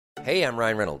Hey, I'm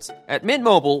Ryan Reynolds. At Mint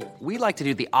Mobile, we like to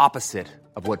do the opposite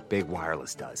of what Big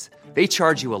Wireless does. They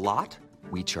charge you a lot,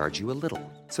 we charge you a little.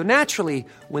 So naturally,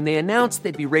 when they announced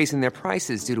they'd be raising their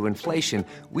prices due to inflation,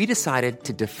 we decided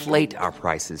to deflate our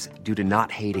prices due to not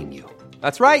hating you.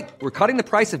 That's right. We're cutting the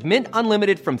price of Mint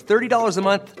Unlimited from $30 a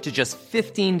month to just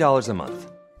 $15 a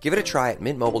month. Give it a try at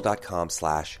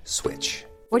mintmobile.com/switch.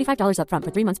 $45 up front for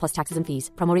 3 months plus taxes and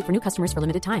fees. Promo rate for new customers for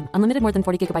limited time. Unlimited more than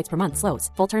 40 gigabytes per month. Slows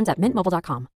full terms at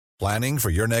mintmobile.com. Planning for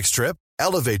your next trip?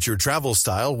 Elevate your travel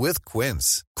style with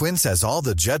Quince. Quince has all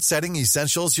the jet-setting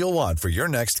essentials you'll want for your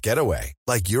next getaway,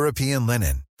 like European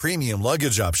linen, premium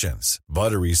luggage options,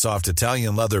 buttery soft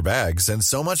Italian leather bags, and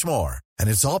so much more. And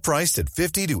it's all priced at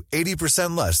 50 to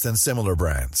 80% less than similar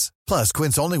brands. Plus,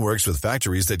 Quince only works with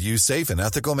factories that use safe and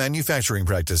ethical manufacturing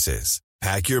practices.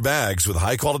 Pack your bags with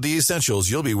high-quality essentials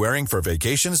you'll be wearing for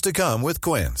vacations to come with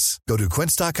Quince. Go to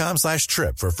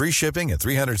quince.com/trip for free shipping and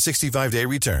 365-day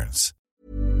returns.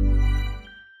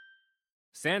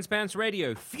 Sanspants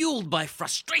Radio, fueled by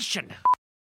frustration.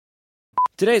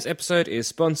 Today's episode is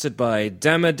sponsored by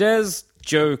Damadez,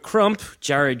 Joe Crump,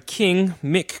 Jared King,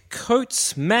 Mick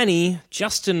Coates, Manny,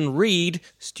 Justin Reed,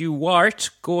 Stuart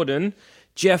Gordon,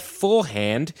 Jeff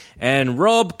Forehand, and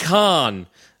Rob Kahn.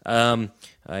 I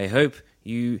hope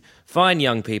you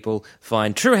young people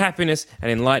find true happiness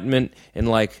and enlightenment in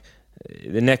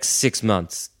the next 6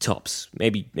 months tops,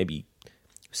 maybe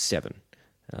 7.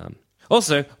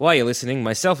 Also, while you're listening,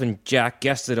 myself and Jack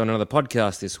guested on another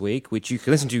podcast this week, which you can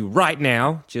listen to right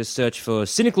now. Just search for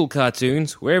Cynical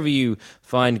Cartoons wherever you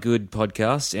find good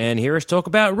podcasts, and hear us talk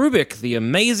about Rubik, the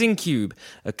Amazing Cube,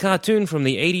 a cartoon from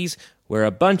the 80s where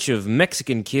a bunch of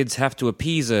Mexican kids have to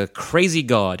appease a crazy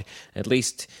god. At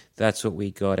least that's what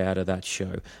we got out of that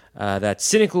show. That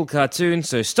Cynical Cartoon,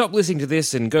 so stop listening to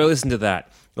this and go listen to that.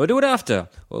 Or do it after,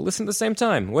 or listen at the same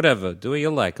time. Whatever, do what you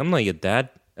like. I'm not your dad.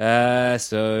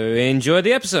 So enjoy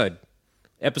the episodes,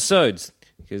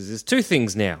 because there's 2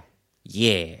 things now.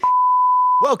 Yeah.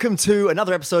 Welcome to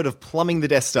another episode of Plumbing the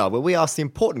Death Star, where we ask the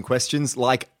important questions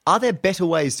like, are there better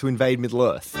ways to invade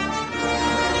Middle-earth?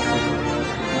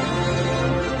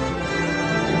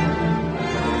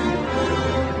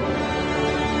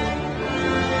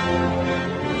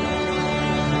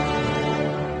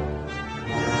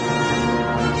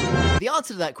 The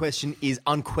answer to that question is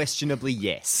unquestionably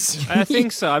yes. I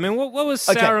think so. I mean, what was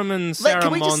Okay. Sauron's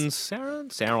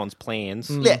plans?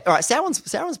 Yeah, all right.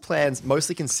 Sauron's plans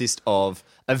mostly consist of,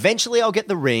 eventually I'll get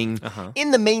the ring.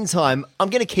 In the meantime, I'm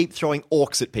going to keep throwing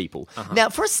orcs at people. Now,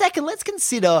 for a second, let's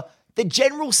consider the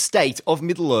general state of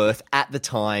Middle-earth at the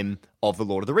time of the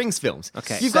Lord of the Rings films.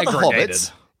 Okay. You've got the Segregated.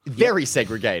 hobbits. Very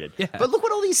segregated. Yeah. But look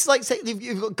what all these,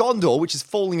 you've got Gondor, which is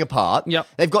falling apart. Yep.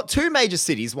 They've got 2 major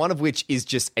cities, one of which is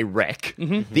just a wreck.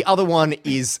 The other one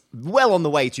is well on the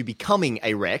way to becoming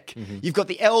a wreck. You've got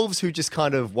the elves who just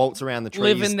kind of waltz around the trees,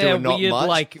 Live in their doing not weird, much.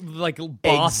 like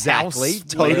bath Exactly. house.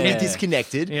 Totally Yeah.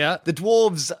 disconnected. Yeah. The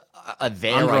dwarves are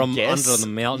there, I guess. Under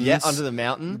the mountains. Yeah, under the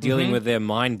mountain. Dealing with their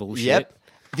mind bullshit. Yep.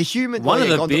 The human... One of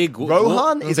the Gondor- big-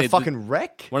 Rohan is a the- fucking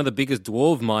wreck. One of the biggest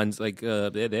dwarf mines,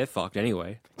 they're fucked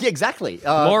anyway. Yeah, exactly.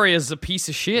 Moria's a piece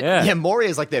of shit. Yeah. Yeah, Moria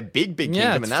is like their big kingdom,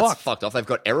 Yeah, and it's that's fucked. fucked off. They've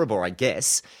got Erebor, I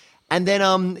guess. And then,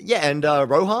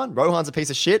 Rohan. Rohan's a piece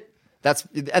of shit.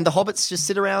 And the hobbits just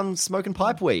sit around smoking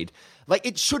pipeweed. Like,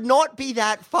 it should not be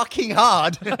that fucking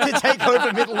hard to take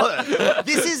over Middle-earth.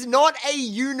 This is not a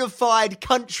unified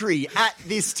country at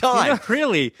this time.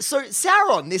 Really? So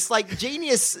Sauron, this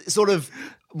genius sort of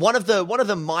one of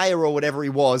the Maya or whatever he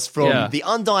was from the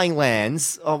Undying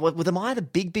Lands. Oh, were the Maya the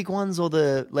big ones or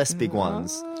the less big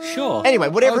ones? Sure. Anyway,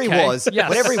 whatever Okay. he was,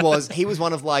 Yes. he was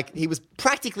one of he was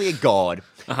practically a god,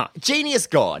 genius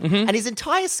god, and his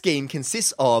entire scheme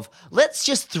consists of, let's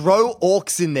just throw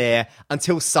orcs in there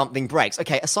until something breaks.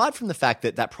 Okay, aside from the fact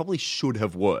that probably should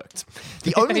have worked,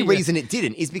 the only reason it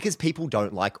didn't is because people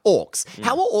don't like orcs.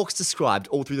 How are orcs described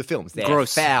all through the films? They're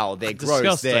Gross. foul, they're gross,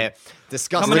 Disgusting. they're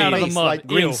disgusting. Coming out of the beasts, mud.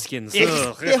 Ew. Greenskins.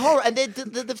 they're horrible, and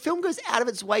the film goes out of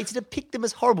its way to depict them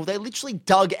as horrible. They're literally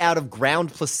dug out of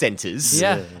ground placentas,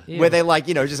 Yeah. where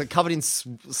they're just covered in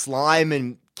slime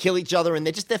and kill each other, and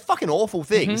they're fucking awful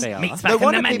things. They are. Meat's No back on the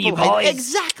wonder menu, people hate. boys.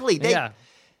 Exactly. Yeah.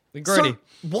 So Grody.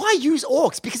 why use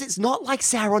orcs? Because it's not like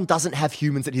Sauron doesn't have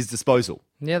humans at his disposal.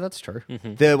 Yeah, that's true.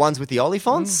 The ones with the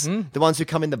Oliphants, the ones who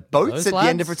come in the boats Those at the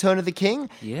end lads. of Return of the King.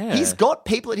 Yeah. He's got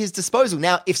people at his disposal.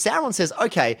 Now, if Sauron says,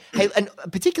 okay, hey, and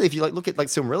particularly if you look at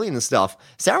Silmarillion and stuff,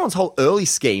 Sauron's whole early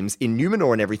schemes in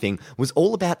Numenor and everything was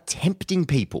all about tempting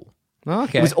people.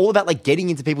 Okay. It was all about getting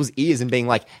into people's ears and being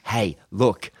like, hey,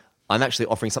 look, I'm actually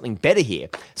offering something better here.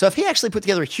 So if he actually put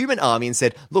together a human army and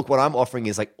said, look, what I'm offering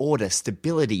is like order,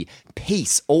 stability,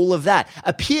 peace, all of that,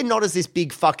 appear not as this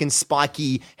big fucking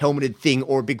spiky helmeted thing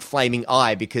or a big flaming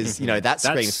eye because, that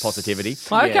screams positivity.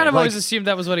 Well, I kind of always assumed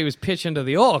that was what he was pitching to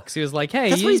the orcs. He was like, hey,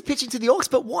 That's what he's pitching to the orcs,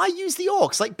 but why use the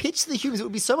orcs? Like, pitch to the humans. It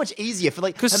would be so much easier for,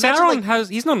 like... Because imagine, Sauron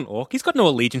he's not an orc. He's got no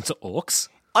allegiance to orcs.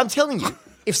 I'm telling you,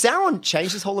 if Sauron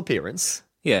changed his whole appearance...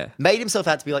 Yeah. Made himself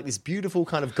out to be like this beautiful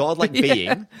kind of godlike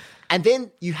being, and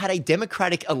then you had a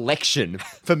democratic election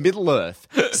for Middle-earth,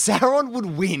 Sauron would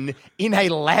win in a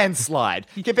landslide.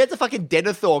 Compared to fucking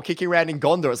Denethor kicking around in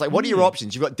Gondor. It's like, what are your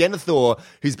options? You've got Denethor,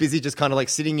 who's busy just kind of like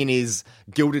sitting in his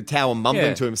gilded tower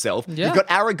mumbling to himself. Yeah. You've got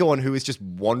Aragorn, who is just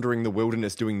wandering the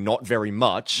wilderness doing not very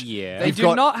much. Yeah. They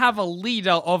do not have a leader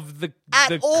of the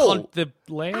land. At all.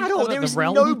 There is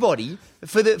realm. nobody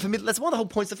for Middle. That's one of the whole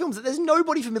points of the film. Is that there's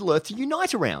nobody for Middle Earth to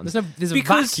unite around. There's a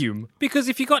vacuum. Because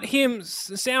if you got him,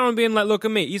 Sauron being like, look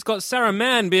at me. He's got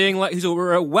Saruman being like, who's a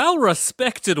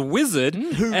well-respected wizard,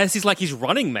 as he's like his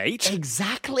running mate.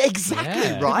 Exactly,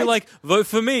 Yeah. right? He'd be like, vote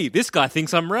for me. This guy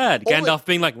thinks I'm rad. All Gandalf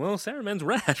being like, well, Saruman's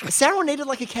rad. Sauron needed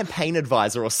like a campaign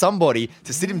advisor or somebody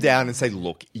to sit him down and say,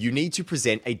 look, you need to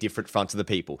present a different front to the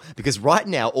people. Because right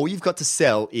now, all you've got to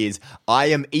sell is, I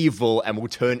am evil and will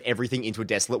turn everything into a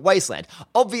desolate wasteland.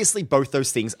 Obviously, both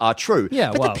those things are true.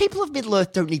 Yeah, but well- the people of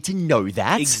Middle-earth don't need to know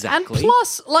that. Exactly. And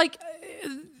plus, like,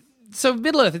 so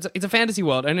Middle-earth, it's a fantasy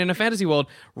world, and in a fantasy world,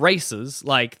 races,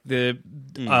 like the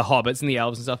hobbits and the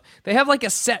elves and stuff, they have, like, a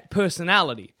set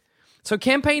personality. So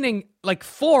campaigning, like,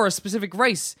 for a specific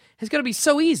race has got to be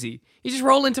so easy. You just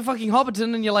roll into fucking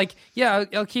Hobbiton and you're like, yeah,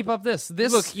 I'll keep up this.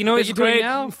 Look, you know what this you're doing doing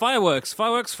now? Fireworks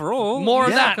for all. More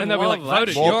of Yeah, that, and they'll be like,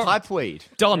 voted. More You're pipeweed.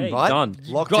 done. Hey, Right? done.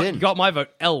 Locked Got, in. got my vote.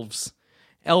 Elves.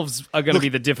 Elves are going to be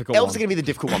the difficult Elves one. are going to be the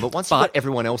difficult one, but once you've got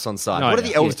everyone else on side, No, what are yeah.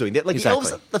 the elves Yeah. doing? Like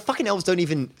Exactly. the fucking elves don't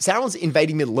even... Sauron's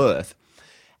invading Middle-earth,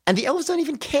 and the elves don't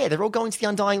even care. They're all going to the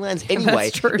Undying Lands anyway.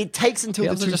 That's true. It takes until The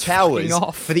the elves are Two just Towers fucking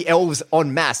off. for the elves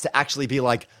en masse to actually be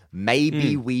like,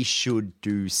 maybe we should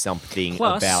do something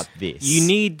Plus, about this. you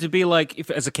need to be like,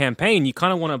 if as a campaign, you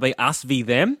kind of want to be us v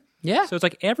them. Yeah. So it's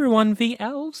like everyone v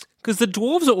elves. Because the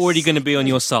dwarves are already going to be on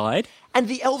your side. And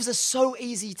the elves are so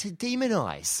easy to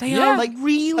demonize. They are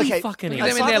really fucking I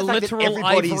easy. mean, they're aside the fact that literal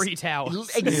everybody's- ivory towers.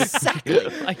 Exactly.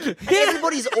 And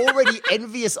everybody's already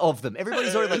envious of them.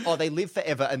 Everybody's already like, oh, they live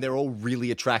forever and they're all really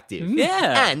attractive.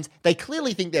 Yeah. And they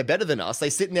clearly think they're better than us. They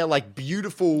sit in their like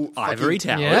beautiful Ivory fucking-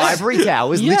 towers. Yeah. Ivory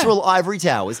towers, Yeah. literal ivory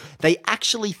towers. They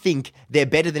actually think they're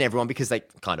better than everyone because they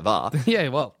kind of are. Yeah,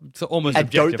 well, it's almost And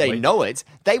don't objectively. they know it?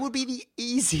 They would be the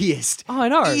easiest, Oh, I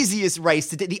know. easiest race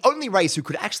to the only race who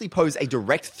could actually pose a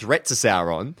direct threat to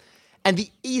Sauron, and the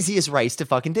easiest race to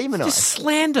fucking demonize.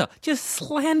 Just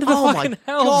slander the Oh fucking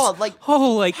my elves. god! Like,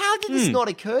 like, how did this not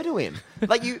occur to him?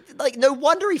 No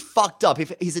wonder he fucked up.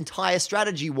 If his entire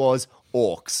strategy was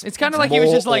orcs, It's kind of like he was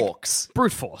More just like orcs.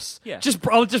 brute force. Yeah.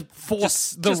 I'll just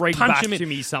force the just ring punch back him in. to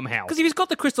me somehow. Because he's got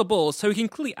the crystal balls, so he can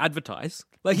clearly advertise.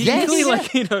 Like he Yes.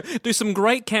 can clearly, Yeah. do some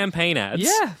great campaign ads.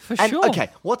 Yeah, for And sure. okay,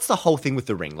 what's the whole thing with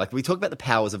the ring? Like we talk about the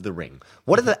powers of the ring.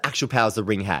 What are the actual powers the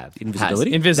ring have?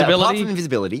 Invisibility? Has? Invisibility. Apart from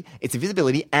invisibility, it's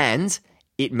invisibility, and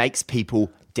it makes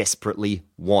people desperately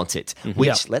want it. Which,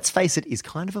 Yeah. let's face it, is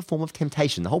kind of a form of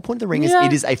temptation. The whole point of the ring is Yeah.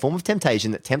 it is a form of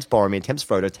temptation that tempts Boromir, tempts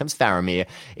Frodo, tempts Faramir.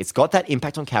 It's got that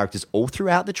impact on characters all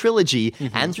throughout the trilogy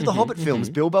and through the Hobbit films,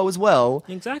 Bilbo as well.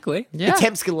 Exactly. Yeah. It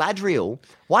tempts Galadriel.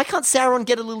 Why can't Sauron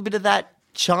get a little bit of that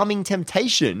charming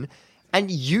temptation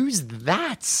and use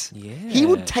that? Yeah. He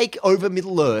would take over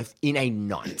Middle-earth in a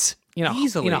night.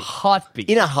 Easily. in a heartbeat.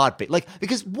 In a heartbeat. Like,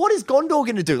 because what is Gondor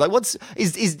going to do? Like,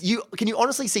 can you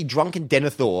honestly see drunken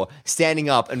Denethor standing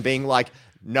up and being like,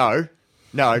 no,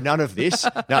 none of this.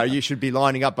 No, you should be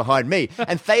lining up behind me.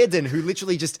 And Theoden, who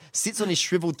literally just sits on his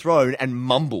shriveled throne and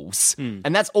mumbles.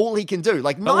 And that's all he can do.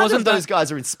 Like, neither wasn't of those that-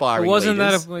 guys are inspiring Wasn't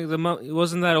leaders.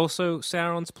 wasn't that also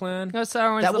Sauron's plan? No,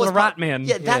 Sauron's That little was rat part- man.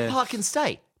 Yeah, that part can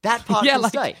stay. That part yeah, can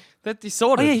like stay. that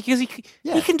disorder. Oh yeah, because he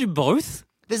Yeah. can do both.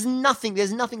 There's nothing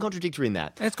contradictory in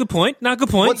that. That's a good point. No, good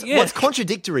point. What's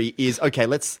contradictory is, okay,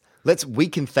 let's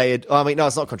weaken Theoden. I mean, no,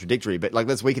 it's not contradictory, but like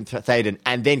let's weaken Theoden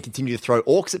and then continue to throw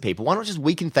orcs at people. Why not just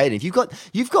weaken Theoden? If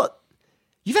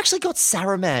you've actually got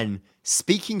Saruman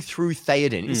speaking through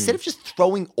Theoden instead of just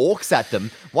throwing orcs at them.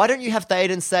 Why don't you have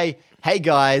Theoden say, "Hey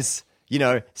guys,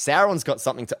 Sauron's got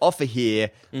something to offer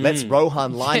here. Let's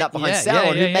Rohan line up behind Yeah,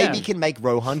 Sauron, yeah, who maybe yeah. can make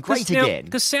Rohan great again."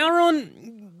 Because Sauron.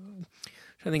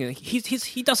 I think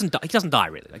he doesn't die. He doesn't die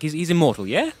really. Like he's immortal,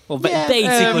 yeah. Well, Yeah,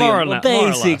 basically, more or less.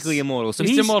 basically immortal. So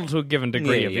he's immortal to a given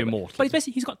degree of but immortal.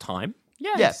 basically he's got time.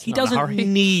 Yeah, Yeah. it's He not a doesn't hurry.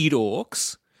 need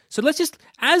orcs. So let's just,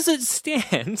 as it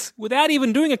stands, without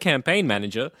even doing a campaign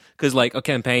manager, because like a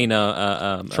campaign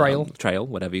trail,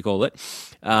 whatever you call it,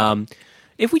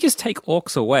 if we just take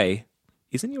orcs away,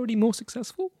 isn't he already more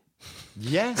successful?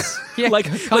 Yes. Yeah, like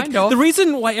kind of. the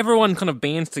reason why everyone kind of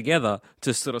bands together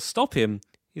to sort of stop him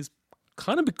is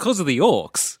kind of because of the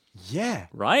orcs. Yeah.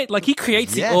 Right? Like, he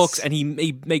creates Yes. the orcs and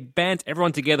he bands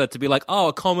everyone together to be like, oh,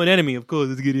 a common enemy, of course,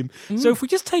 let's get him. So if we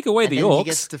just take away And the then orcs, he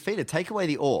gets defeated. Take away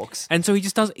the orcs. and so he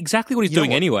just does exactly what he's You know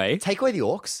doing what? anyway. Take away the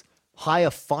orcs. Hire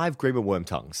 5 Grima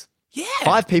Wormtongues. Yeah.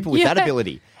 5 people with Yeah. that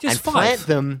ability. Just and 5. plant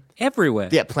them. Everywhere.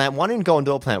 Yeah, plant 1 in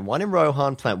Gondor, plant 1 in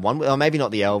Rohan, plant 1, or maybe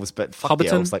not the elves, but fuck the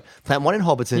Hobbiton. elves. Like, plant 1 in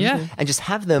Hobbiton, Yeah. and just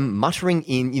have them muttering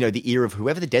in, the ear of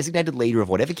whoever the designated leader of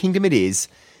whatever kingdom it is.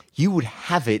 You would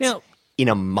have it Now- in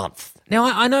a month. Now,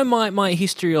 I know my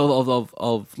history of Lord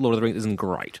of the Rings isn't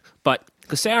great, but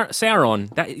because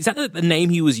Sauron, is that the name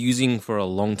he was using for a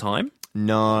long time?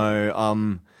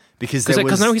 No, because there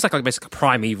Because was... I know he's like basically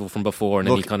primeval from before, and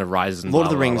then he Look, kind of rises and Lord of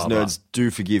blah, the blah, Rings blah, blah. nerds, do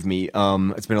forgive me.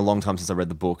 It's been a long time since I read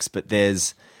the books, but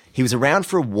he was around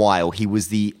for a while. He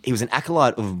was an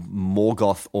acolyte of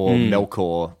Morgoth or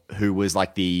Melkor, who was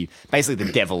like basically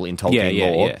the devil in Tolkien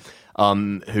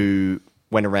lore. Who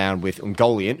went around with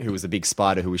Ungoliant, who was the big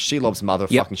spider who was Shelob's mother,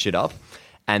 fucking shit up.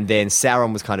 And then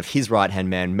Sauron was kind of his right-hand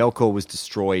man. Melkor was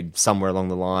destroyed somewhere along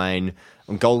the line.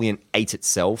 Ungoliant ate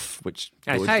itself, which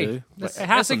As would you Hey, do. that's It a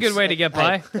happens. good way to get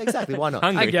by. Hey, exactly, why not?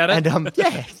 Hungry. I get it.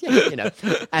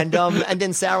 And and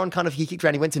then Sauron kind of he kicked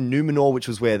around. He went to Numenor, which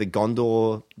was where the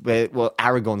Gondor,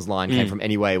 Aragorn's line came from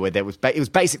anyway. Where it was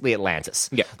basically Atlantis.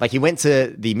 Yeah. like he went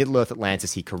to the Middle Earth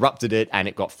Atlantis. He corrupted it, and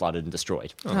it got flooded and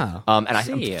destroyed. Oh. And I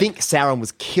See ya. think Sauron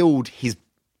was killed. His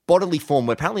bodily form,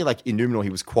 where apparently, like in Numenor, he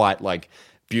was quite like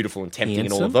beautiful and tempting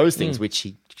and all of Handsome? those things, which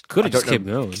he Could I have just don't kept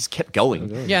know, going. Just kept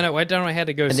going. Yeah, no, I don't know how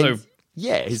to go And so. then,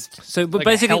 yeah, So, but Like a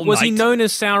basically, Hell was he Knight. known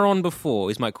as Sauron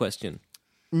before? Is my question.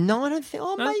 no, I don't think.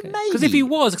 Oh, maybe. Because if he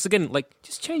was, because again, like,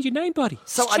 just change your name, buddy.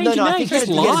 So Just I change your I name. think Just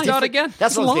he had a lie. Start different- again.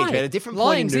 That's what I was thinking. Lie. At a different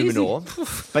point in Lying's easy.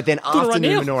 Numenor, but then after right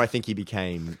now. Numenor, I think he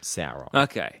became Sauron.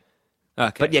 Okay.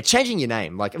 But yeah, changing your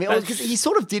name, like because he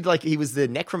sort of did, like he was the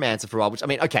necromancer for a while. Which I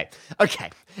mean, okay,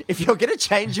 if you're gonna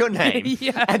change your name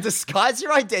Yeah. and disguise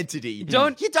your identity, you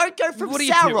don't go from What are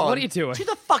you Sauron doing? What are you doing? to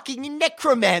the fucking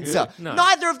necromancer. No.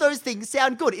 Neither of those things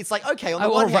sound good. It's like, okay, on I the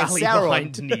will one hand, rally Sauron,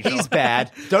 behind Needle. he's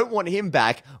bad. Don't want him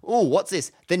back. Oh, what's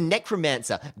this? The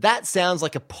necromancer. That sounds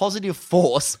like a positive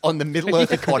force on the Middle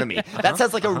Earth economy. That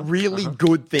sounds like a really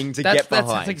good thing to get That's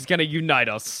behind. going to unite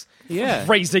us. Yeah.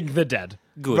 Raising the dead.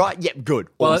 Good. Right? Yeah, good.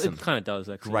 Well, awesome. it kind of does,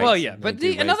 actually. Great. Well, yeah, but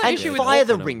another And issue with fire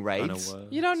the Kind of- ring kind of raids. works.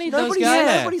 you don't need Nobody's, those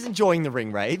guys. nobody's enjoying the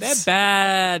ring raids. They're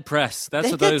bad press. That's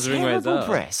what those ring raids terrible are.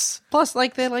 press. Plus,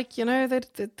 like they're like they're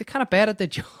kind of bad at their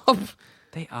job.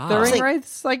 They are. The ring like-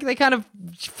 wraiths, like they kind of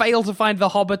fail to find the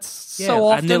hobbits Yeah, so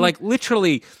often. and they're like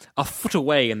literally a foot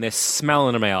away, and they're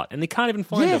smelling them out, and they can't even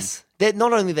find Yes. They're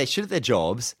not only they shit at their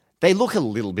jobs, they look a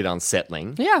little bit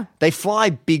unsettling. Yeah. They fly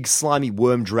big slimy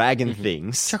worm dragon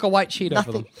things. chuck a white sheet over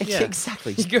Nothing. them. Yeah.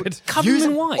 Exactly. Good. Cover Use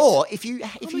them in them- white. Or if you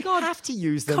my God. have to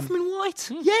use them. them, Cover them in white.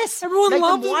 yes, Everyone make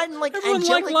loves them white and like everyone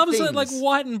angelic loves things. it, like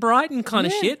white and bright and kind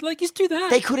of Yeah. shit. Like, just do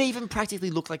that. They could even practically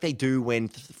look like they do when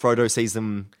Frodo sees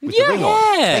them with Yeah. the ring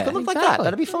on. They could look like that. Exactly.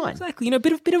 That'd be fine. Exactly.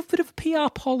 Bit of PR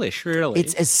polish, really.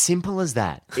 It's as simple as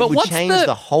that. But it would what's change the-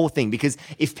 the whole thing because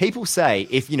if people say,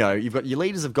 you've got your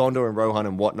leaders of Gondor and Rohan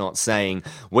and whatnot saying,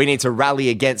 we need to rally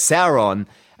against Sauron,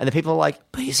 and the people are like,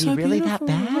 But he's is he so really beautiful.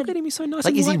 that bad? Look at him, he's so nice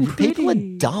Like, and is white he? and People are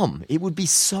pretty. dumb. It would be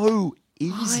so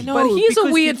easy. know. But here's a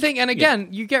because weird you- thing, and again,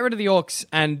 you get rid of the orcs,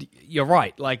 and you're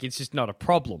right. Like it's just not a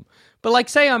problem. But like,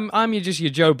 say I'm your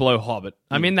Joe Blow hobbit.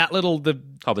 I'm in that little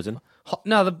Hobbiton.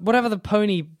 whatever the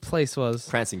pony place was.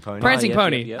 Prancing pony. Prancing yeah,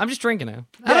 Pony. yeah, yeah. I'm just drinking now.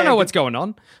 I don't know what's going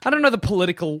on. I don't know the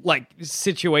political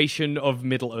situation of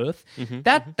Middle Earth. Mm-hmm.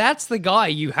 That's the guy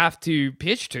you have to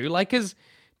pitch to. Like, cause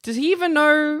does he even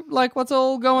know like what's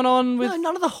all going on with? No,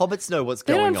 none of the hobbits know what's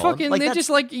They going don't on. fucking. Like, They're that's- just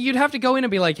like you'd have to go in and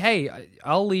be like, "Hey,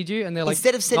 I'll lead you," and they're like,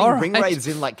 instead of setting "All ring right." raids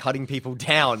in, like cutting people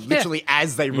down, literally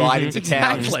as they ride into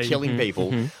town, Exactly. just killing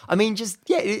people. I mean,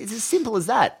 it's as simple as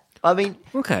that. I mean,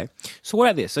 Okay. So what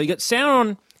about this? So you got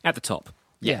Sauron at the top.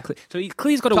 Yeah. So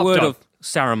Clear's got a Top word dog. of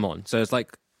Saruman. So it's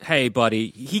like, hey,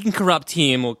 buddy, he can corrupt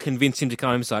him or convince him to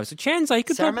come himself. So chances are he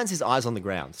could Saruman's his eyes on the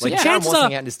ground. So Like, Sauron chances wants to are-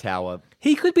 hang out in his tower.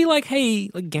 he could be like, hey,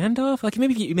 like Gandalf. Like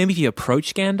maybe if you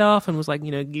approach Gandalf and was like,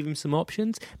 give him some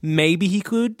options, maybe he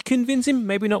could convince him.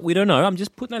 Maybe not. We don't know. I'm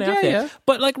just putting that out Yeah, there. yeah.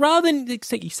 But like, rather than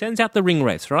he sends out the ring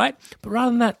wraiths, right? But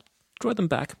rather than that, draw them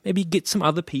back. Maybe get some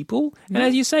other people. And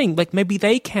as you're saying, like maybe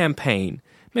they campaign.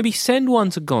 Maybe send one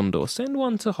to Gondor, send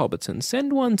one to Hobbiton,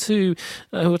 send one to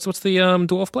what's the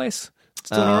dwarf place? It's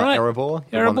doing all right. Erebor,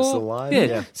 the one that's still alive.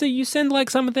 Yeah. So you send like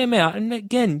some of them out, and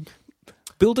again,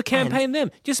 build a campaign.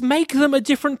 Them, just make them a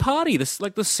different party. This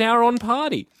like the Sauron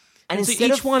party. And so instead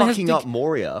each of one has fucking to up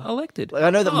Moria, elected. Like, I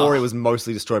know that Moria was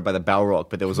mostly destroyed by the Balrog,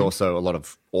 but there was also a lot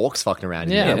of orcs fucking around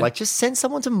in Yeah. there. Like, just send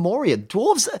someone to Moria.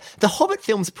 Dwarves, the Hobbit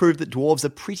films prove that dwarves are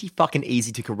pretty fucking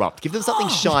easy to corrupt. Give them something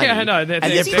shiny. Yeah, I know. And They're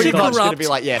they're easy pretty to much going to corrupt, be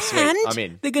like, yeah, sweet, and I'm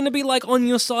in. they're going to be like on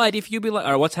your side if you be like,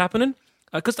 all right, what's happening?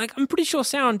 Because like I'm pretty sure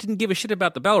Sauron didn't give a shit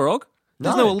about the Balrog.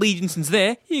 There's no allegiances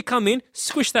there. You come in,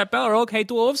 squish that Balrog. Hey,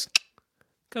 dwarves,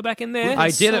 go back in there. I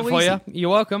It's did so it for easy. you. You're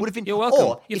welcome. Would have been, You're welcome.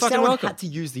 Or You're if fucking Sauron welcome. had to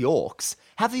use the orcs,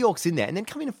 have the orcs in there, and then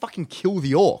come in and fucking kill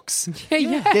the orcs.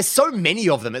 Yeah. There's so many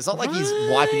of them. It's not like he's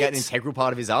wiping out an integral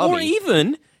part of his army. Or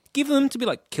even give them to be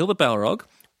like, kill the Balrog.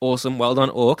 Awesome, well done,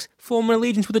 orcs. Form an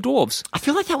allegiance with the dwarves. I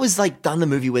feel like that was like done in the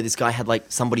movie where this guy had like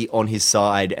somebody on his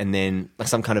side and then like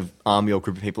some kind of army or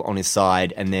group of people on his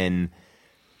side and then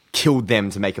killed them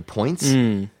to make a point.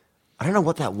 I don't know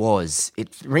what that was. It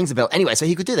rings a bell. Anyway, so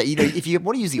he could do that. You know, if you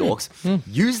want to use the orcs,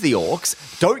 use the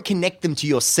orcs. Don't connect them to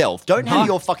yourself. Don't have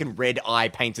your fucking red eye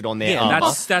painted on their Yeah,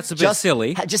 armor. that's a bit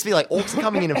silly. Just be like, orcs are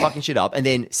coming in and fucking shit up. And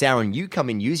then, Sauron, you come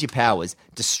in, use your powers,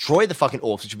 destroy the fucking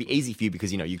orcs, which would be easy for you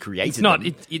because, you know, you created It's not.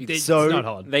 them. It's So- not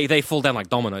hard. They fall down like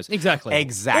dominoes. Exactly.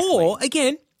 Exactly. Or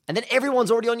again, And then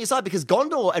everyone's already on your side because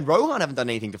Gondor and Rohan haven't done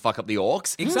anything to fuck up the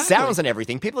orcs. Exactly. Sauron's done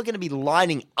everything. People are going to be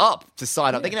lining up to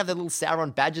sign up. They're going to have their little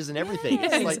Sauron badges and everything. Yeah,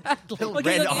 It's like exactly. little Like,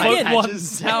 red like, eye again, one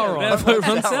badges. Sauron. Vote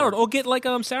on Sauron. Or get like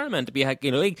Saruman to be,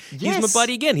 you know, like, he's my Yes.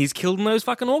 buddy again. He's killed those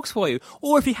fucking orcs for you.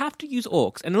 Or if you have to use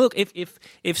orcs, and look, if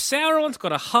Sauron's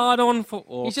got a hard on for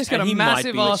orcs, He's just got and a he might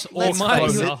massive be, ass he Let's might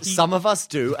face be- it, some of us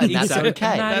do, and that's Exactly.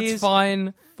 okay. That That's is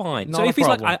fine. fine. Not So a if he's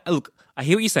problem. like, look, I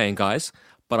hear what you're saying, guys,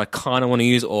 but I kind of want to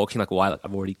use orcs. You're like, why? Like,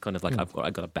 I've already kind of like, I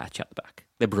got a batch out the back.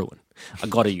 They're brewing. I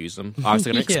got to use them. I was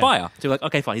going to Yeah. expire. So you're like,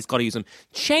 okay, fine. He's got to use them.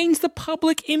 Change the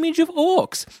public image of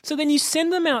orcs. So then you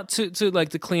send them out to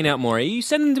clean out Moria. You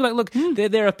send them to like, look,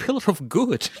 they're a pillar of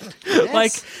good.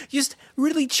 Like, just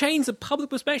really change the public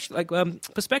perspective,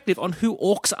 perspective on who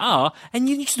orcs are, and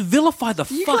you just vilify the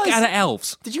fuck guys- out of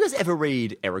elves. Did you guys ever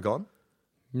read Aragon?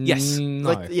 Yes. No.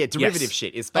 Like, yeah, derivative Yes.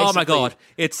 shit. It's Oh basically, my God.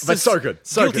 It's but just so good.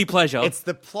 So guilty good. pleasure. It's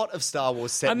the plot of Star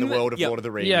Wars set in the world of yeah. Lord of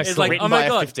the Rings. Yeah, It's like, written oh my by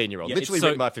God. a 15-year-old. Yeah, Literally it's so-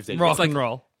 written by a 15-year-old. Rock and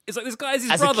roll. It's like this guy's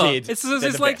his As a brother. kid, it's they're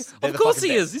just the like, best. They're of the course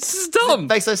fucking he is. best. This is dumb.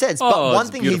 Makes no sense. Oh, But one it's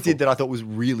thing he beautiful. did that I thought was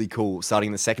really cool, starting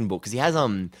in the second book, because he has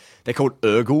they're called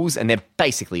Urgles, and they're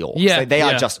basically orcs. Yeah, they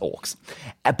are yeah. just orcs.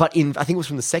 But I think it was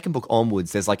from the second book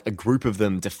onwards. There's like a group of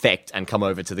them defect and come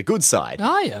over to the good side,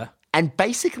 Oh, yeah. and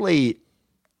basically,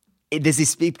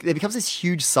 there becomes this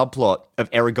huge subplot of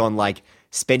Aragon like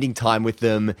spending time with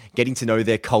them, getting to know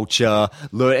their culture,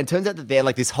 learn. And it turns out that they're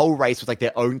like this whole race with like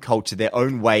their own culture, their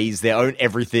own ways, their own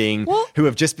everything, who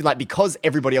have just been like, because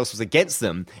everybody else was against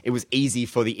them, it was easy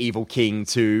for the evil king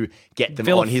to get them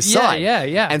on his yeah, side.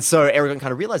 yeah. And so Aragon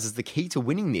kind of realizes the key to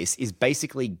winning this is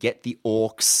basically get the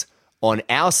orcs on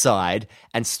our side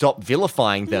and stop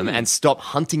vilifying them and stop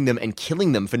hunting them and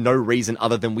killing them for no reason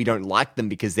other than we don't like them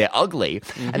because they're ugly.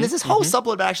 And there's this whole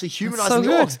subplot about actually humanizing so the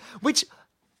good. orcs, which,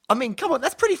 I mean, come on,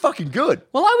 that's pretty fucking good.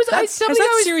 Well, I was. That's- It's something Has that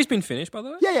I was. series been finished, by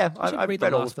the way? Yeah. I should I read read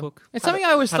the all last of them. book. It's something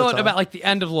I always had a thought time. about, like the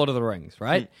end of Lord of the Rings,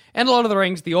 right? End of Lord of the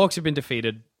Rings, the orcs have been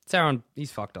defeated. Sauron, he's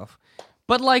fucked off.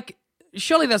 But like,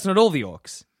 surely that's not all the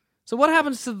orcs. So what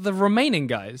happens to the remaining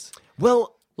guys?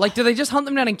 Well, Like, do they just hunt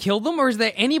them down and kill them, or is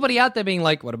there anybody out there being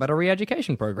like, "What about a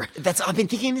re-education program?" I've been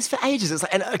thinking this for ages. It's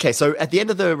like, and okay, so at the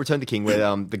end of the Return of the King, where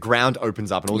the ground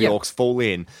opens up and all the Yeah. orcs fall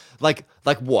in, like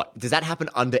what does that happen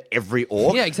under every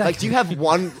orc? Yeah, exactly. Like, do you have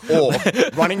one orc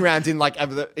running around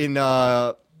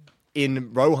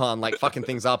in Rohan, like fucking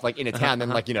things up, like in a town? Then,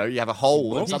 like, you know, you have a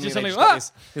hole and suddenly just they like, just got "Ah!"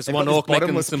 this. There's they've one got this orc making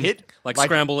bottomless some pit, like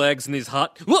scrambled eggs in his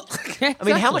hut. I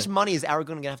mean, how much money is Aragorn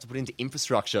going to have to put into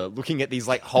infrastructure looking at these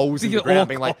like holes in the These ground, orc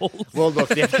being like, holes. well, look,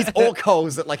 they have these orc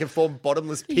holes that like have formed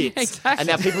bottomless pits, exactly. and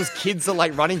now people's kids are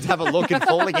like running to have a look and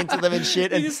falling into them and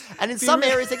shit. And, Just and in be some re-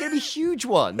 areas, they're going to be huge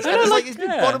ones. And I it's like- like these big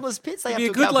yeah. bottomless pits they have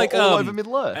It'd to be a account good, like, for all over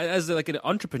Middle Earth. as like an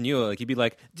entrepreneur, like you'd be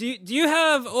like, do you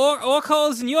have orc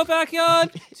holes in your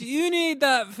backyard? Do you need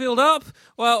that filled up?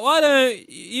 Well, why don't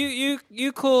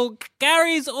you call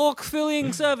Gary's Orc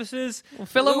Filling Services?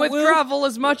 Fill it with gravel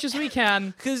as much as we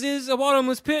can. Because there's a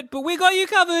bottomless pit, but we got you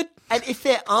covered. And if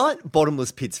there aren't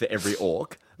bottomless pits for every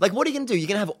orc, like, what are you going to do? You're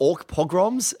going to have orc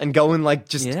pogroms and go and like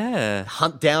just Yeah.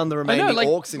 hunt down the remaining like-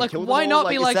 orcs and like, kill them why all? not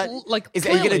be is like- that, like, are you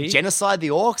going to clearly- genocide the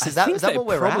orcs? Is I think that they're what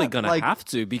we're probably at? going to Like, have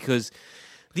to, because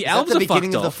The Is that elves the are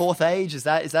beginning fucked of the off. Fourth Age? Is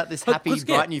that this happy, 'cause,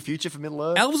 yeah, bright new future for Middle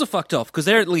Earth? Elves are fucked off because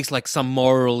they're at least like some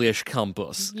moral-ish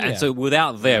compass, and so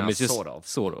without them, it's just sort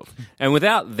of. and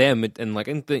without them, the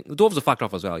dwarves are fucked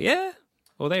off as well. Yeah,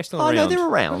 or they're still around. No, they're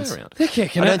around. They're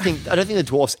kicking I it. don't think the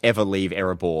dwarfs ever leave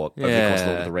Erebor over the course of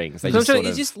Lord of the Rings. They So just sort it's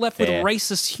of just left with there.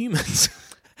 racist humans.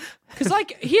 Because,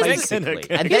 like, here's the Basically.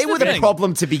 And Here's they were the the thing.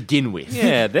 problem to begin with.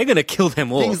 Yeah, they're gonna kill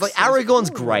them all. Things like Aragorn's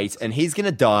great, and he's going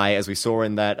to die, as we saw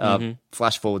in that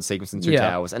flash forward sequence in Two Yeah.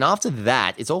 Towers. And after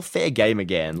that, it's all fair game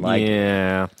again. Like,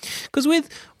 yeah, because with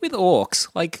orcs,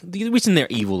 like the reason they're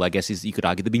evil, I guess, is you could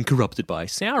argue they've been corrupted by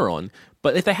Sauron.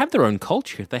 But if they have their own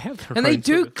culture, if they have their And own they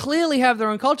do sort of- clearly have their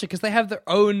own culture because they have their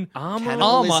own armor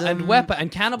and weapon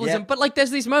and cannibalism. Yeah. But, like,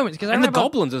 there's these moments. Because and the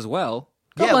goblins as well.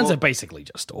 Goblins well- are basically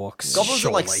just orcs. goblins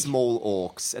are like surely. small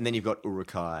orcs, and then you've got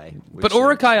Uruk-hai. which But are-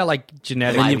 Uruk-hai are, like,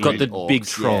 genetic. And then you've got the orcs, big yeah.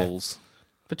 trolls.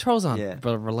 But trolls aren't Yeah.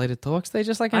 related to orcs. They're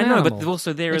just like an I know, animal. but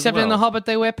also there Except as well. in The Hobbit,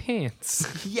 they wear pants.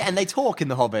 Yeah, and they talk in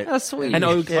The Hobbit. That's sweet. And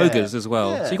Yeah. ogres as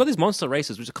well. Yeah. So you've got these monster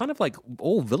races, which are kind of like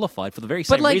all vilified for the very But,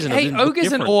 same like, reason. hey, as in look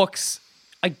ogres and different. orcs,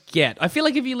 I get. I feel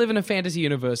like if you live in a fantasy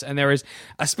universe and there is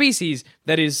a species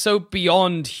that is so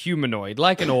beyond humanoid,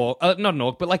 like an orc, not an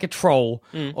orc, but like a troll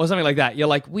or something like that, you're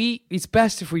like, it's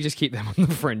best if we just keep them on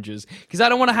the fringes. Because I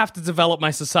don't want to have to develop my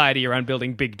society around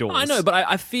building big doors. I know, but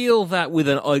I feel that with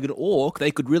an orc, they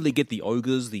could really get the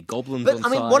ogres, the goblins But on I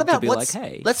mean, side what to about be what's? like,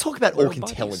 hey, let's talk about we're orc buddies.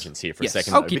 intelligence here for Yes. a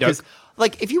second, though, Okey-doke. because,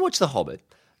 like, if you watch The Hobbit,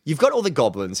 you've got all the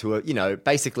goblins who are,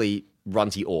 basically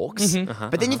runty orcs,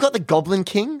 but then you've got the Goblin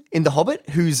King in The Hobbit,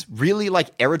 who's really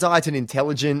like erudite and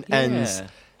intelligent and Yeah.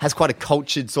 has quite a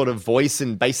cultured sort of voice,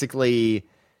 and basically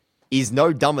is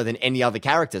no dumber than any other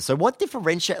character. So what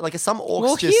differentiate? Like, are some orcs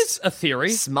Well, just here's a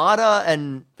theory smarter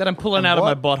and that I'm pulling and out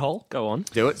what? of my butthole. Go on.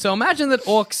 do it? So imagine that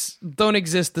orcs don't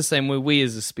exist the same way we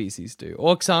as a species do.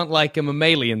 Orcs aren't like a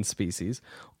mammalian species.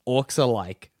 Orcs are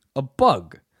like a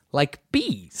bug, like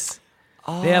bees.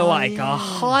 They're like a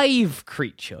hive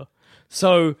creature.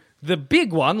 So the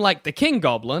big one, like the king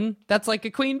goblin, that's like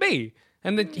a queen bee.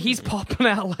 And then he's popping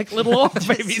out like little orc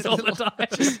babies all the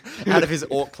time. Out of his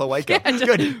orc cloaca. Yeah, just-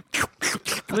 Good.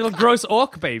 Little gross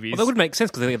orc babies. Well, that would make sense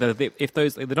because if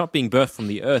they're not being birthed from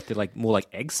the earth, they're like more like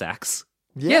egg sacs.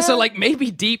 Yeah, so like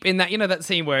maybe deep in that, that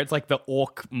scene where it's like the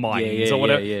orc mines yeah, or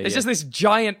whatever. yeah, There's yeah. just this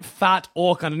giant fat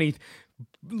orc underneath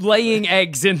laying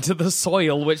eggs into the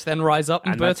soil, which then rise up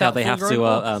and, And birth that's how out they have to,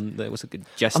 full-grown orcs. what's it called?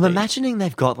 Gestate. I'm imagining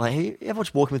they've got, like, you ever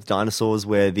watch Walking with Dinosaurs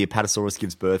where the Apatosaurus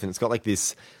gives birth and it's got like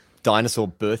this dinosaur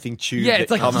birthing tube Yeah, that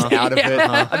it's like- comes out of it?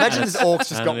 Yeah. I imagine this orc's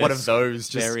just got one of It's those.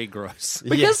 Just, very gross.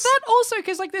 Because Yes. that also,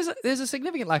 because like there's a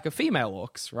significant lack of female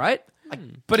orcs, right?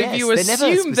 But if guess. you They're never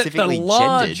assume that the specifically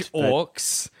large gendered, but-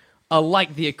 orcs are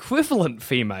like the equivalent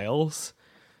females,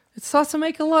 it starts to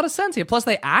make a lot of sense here. Plus,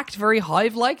 they act very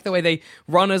hive-like, the way they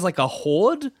run as like a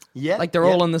horde. Yeah, like they're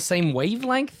yeah. all on the same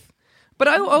wavelength. But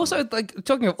I also like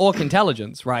talking of orc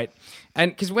intelligence, right?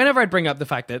 And because whenever I bring up the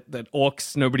fact that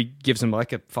orcs, nobody gives them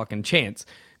like a fucking chance.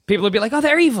 People would be like, "Oh,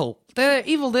 they're evil. They're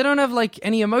evil. They don't have like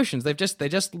any emotions. They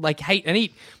just like hate and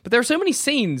eat." But there are so many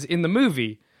scenes in the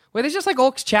movie where there's just like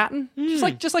orcs chatting,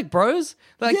 just like bros.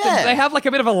 Like Yeah. they have like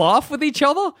a bit of a laugh with each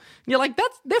other. And you're like,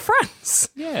 they're friends.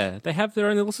 Yeah, they have their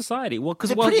own little society. Well,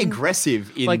 because They're pretty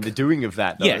aggressive in like- the doing of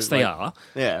that, though. Yes, they Like, are.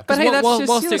 Yeah. But hey, Well, that's well, just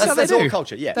whilst that's how they that's all do.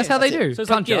 culture, yeah. That's Yeah, how they that's do. it. So it's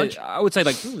Can't like, judge. I would say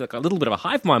like a little bit of a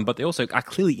hive mind, but they also are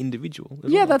clearly individual. as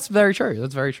Yeah, well. that's very true.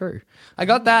 That's very true. I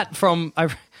got that from I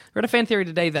read a fan theory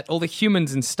today that all the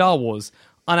humans in Star Wars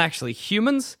aren't actually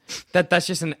humans. That's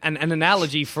just an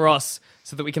analogy for us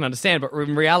so that we can understand. But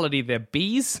in reality, they're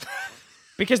bees.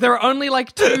 Because there are only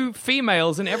like 2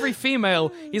 females, and every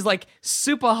female is like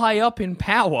super high up in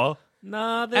power.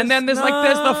 Nah, And then there's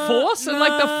the Force, and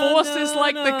like the Force is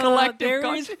like the collective There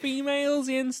is conscious- females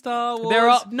in Star Wars. There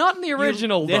are not in the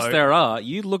original though. Yes, there are.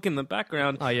 You look in the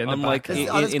background. Oh, yeah, in the on, like back.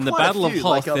 There's in the quite a Battle of few,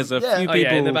 Hoth. like, There's a yeah. few Oh people.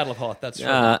 yeah, in the Battle of Hoth. That's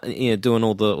true. Doing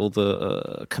all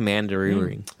the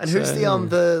commandeering. And who's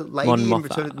the lady Mon in Mothma.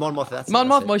 Return of Mon Mothma? That's Mon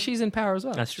that's it. Mothma, she's in power as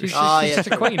well. That's true. She's, Ah, she's yeah, just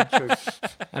a queen. True.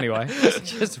 Anyway,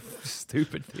 it's just a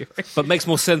stupid theory. But makes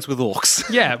more sense with orcs.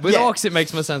 Yeah, with Yeah. orcs, it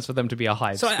makes more sense for them to be a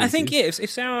hive. So I think species. if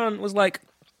Sauron was like,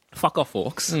 fuck off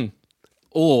orcs,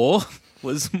 or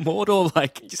was Mordor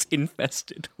like just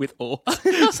infested with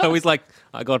orcs, so he's like,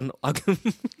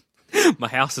 my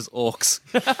house is orcs.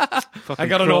 I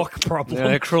got an orc problem. Yeah,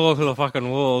 they crawl through the fucking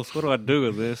walls. What do I do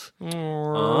with this?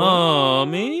 Oh,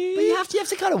 me. But you have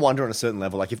to kind of wonder on a certain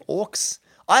level, like if orcs.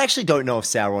 I actually don't know if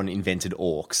Sauron invented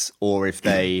orcs or if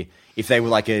they were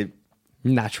like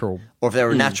Natural. or if they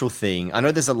were a natural thing. I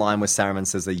know there's a line where Saruman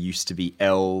says they used to be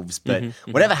elves, but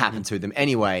whatever happened to them.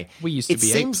 Anyway, We used to it be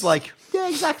seems apes. like, yeah,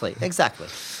 exactly.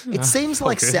 It seems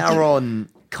like Sauron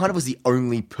kind of was the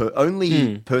only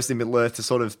person in Middle Earth to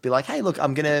sort of be like, hey, look,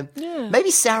 I'm gonna. Maybe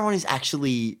Sauron is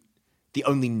actually the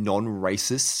only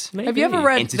non-racist. Have you ever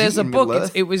read? entity There's a in book. Middle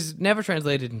Earth? It was never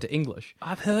translated into English.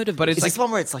 I've heard of But it. it's Is like this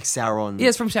one where it's like Sauron? yeah,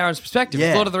 it's from Sauron's perspective.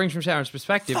 Yeah. Lord of the Rings from Sauron's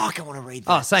perspective. Fuck, I want to read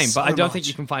that. Oh, same. so But I don't much. think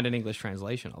you can find an English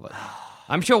translation of it.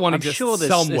 I'm sure one I'm exists sure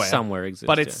there's somewhere exists,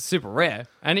 but it's yeah. super rare.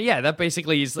 And yeah, that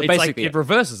basically is. It's basically, like yeah. it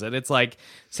reverses it. It's like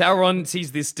Sauron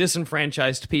sees this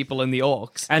disenfranchised people in the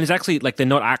orcs. And it's actually like they're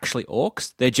not actually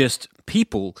orcs; they're just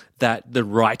people that the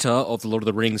writer of the Lord of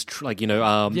the Rings,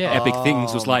 epic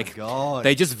things was like. God.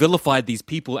 They just vilified these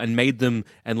people and made them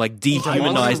and like I wanna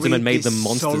dehumanized them and read made them this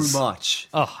monsters. So much.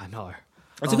 Oh, I know.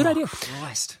 It's a good idea.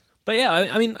 Christ. But yeah,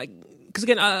 I mean, because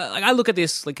again, I look at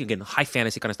this like again high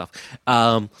fantasy kind of stuff.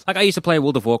 Like I used to play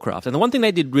World of Warcraft, and the one thing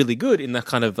they did really good in the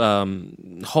kind of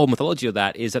whole mythology of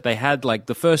that is that they had like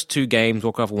the first two games,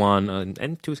 Warcraft 1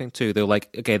 and 2. They were like,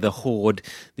 okay, the Horde,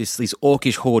 these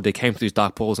orcish horde, they came through these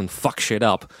dark portals and fuck shit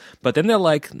up. But then they're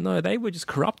like, no, they were just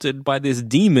corrupted by this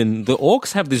demon. The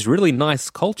orcs have this really nice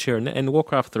culture, and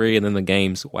Warcraft 3, and then the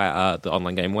games, the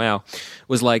online game WoW,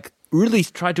 was like. Really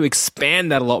tried to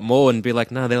expand that a lot more and be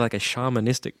like, no, they're like a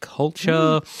shamanistic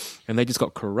culture, and they just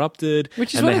got corrupted.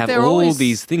 Which is and what they have they're all always-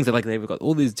 these things that like they've got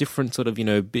all these different sort of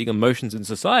big emotions in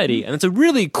society, and it's a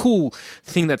really cool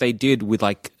thing that they did with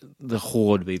like the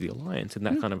Horde, the Alliance, in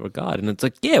that kind of regard. And it's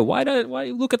like, yeah, why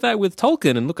look at that with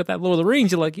Tolkien and look at that Lord of the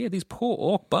Rings? You're like, yeah, these poor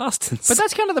orc bastards. But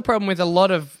that's kind of the problem with a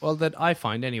lot of, well, that I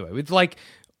find anyway, with like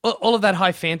all of that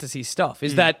high fantasy stuff,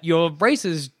 is that your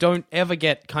races don't ever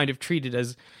get kind of treated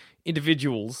as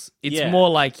individuals. It's Yeah. more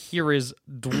like, here is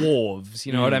dwarves,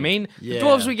 you know what I mean? Yeah. The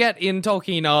dwarves we get in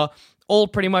Tolkien are all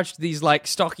pretty much these like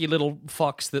stocky little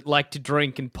fucks that like to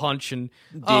drink and punch and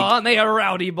aren't they a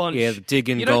rowdy bunch? Yeah, dig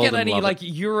in You don't gold get and any love like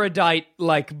it. erudite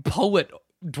like poet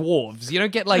dwarves. You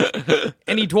don't get like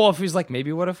any dwarf who's like,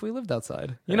 maybe what if we lived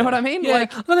outside? You know what I mean? yeah,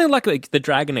 Like, I think like the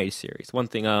Dragon Age series. One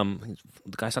thing, the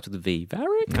guy starts with the V,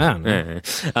 Varric. I don't know.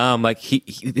 Yeah. Like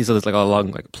there's like a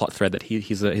long like plot thread that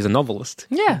he's a novelist.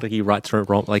 Yeah. like he writes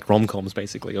rom-coms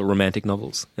basically, or romantic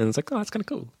novels, and it's like, oh, that's kind of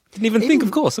cool. Didn't even think, of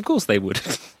course they would.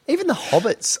 Even the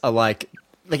hobbits are like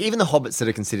even the hobbits that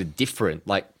are considered different,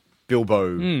 like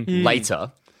Bilbo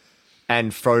later,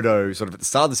 and Frodo sort of at the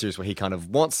start of the series where he kind of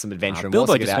wants some adventure and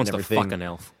Bilbo wants to get just out wants and to everything. fuck an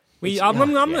elf. I'm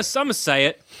gonna say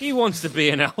it. He wants to be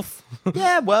an elf.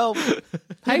 Yeah, well,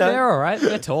 hey, know. they're all right.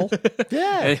 They're tall.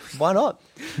 yeah, why not?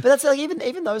 But that's like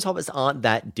even those hobbits aren't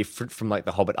that different from like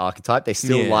the hobbit archetype. They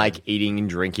still Yeah. like eating and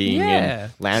drinking Yeah.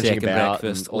 and lounging Second about,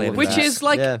 breakfast, and all of Which that. is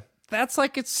like, Yeah. that's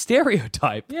like a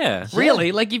stereotype. Yeah.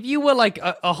 Really? Like, if you were like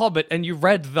a hobbit and you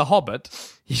read The Hobbit,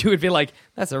 you would be like,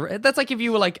 that's like if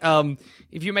you were like,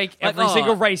 if you make every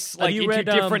single race like you into read,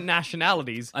 different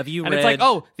nationalities. have you and it's like, read-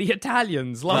 oh, the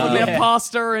Italians love their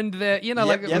pasta and their,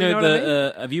 like, yep. you know what I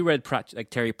mean? Have you read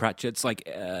Terry Pratchett's like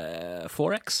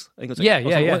 4X? I think it's Yeah,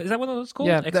 yeah. Is that what it's called?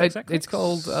 Yeah, XXX? it's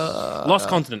called Lost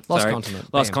Continent. Lost sorry.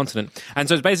 Continent. Lost Bam. Continent. And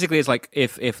so it's basically it's like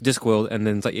if Discworld, and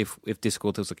then it's like if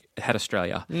Discworld was like had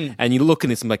Australia, and you look at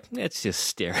this and like, it's just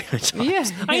stereotypes. Yeah.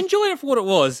 I enjoy it for what it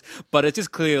was, but it's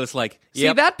just clear. It's like, See,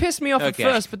 yep. that pissed me off Okay.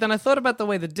 at first, but then I thought about the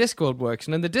way the Discworld works,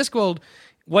 and in the Discworld,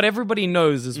 what everybody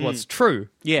knows is what's true.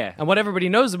 Yeah. And what everybody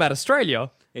knows about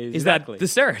Australia is that Exactly. the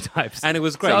stereotypes. And it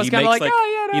was great. So I was he kind makes of like,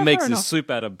 oh, yeah, no, he makes fair his enough. soup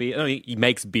out of beer. No, he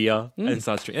makes beer and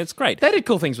starts drinking. It's great. They did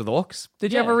cool things with orcs.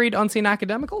 Did you Yeah. ever read Unseen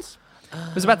Academicals?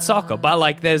 It was about soccer, but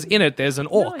like there's an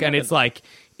orc, and it's like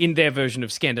in their version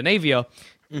of Scandinavia,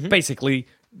 basically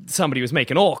somebody was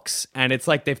making orcs, and it's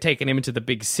like they've taken him into the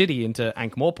big city, into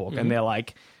Ankh-Morpork, and they're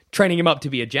like training him up to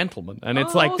be a gentleman, and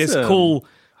it's like this awesome. cool,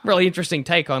 really interesting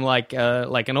take on like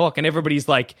an orc, and everybody's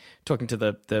like talking to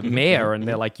the mayor, and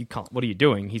they're like, you can't, what are you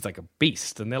doing? He's like a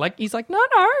beast, and he's like, no,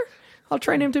 I'll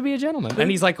train him to be a gentleman, and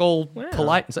he's like all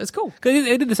polite, and so it's cool. Because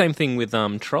they did the same thing with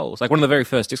Trolls. Like one of the very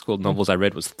first Discworld novels I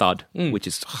read was Thud, which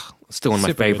is still one of my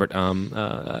Super favorite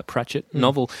Pratchett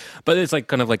novel. But it's like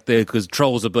kind of like because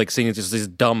Trolls are like seen as just these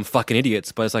dumb fucking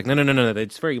idiots. But it's like no.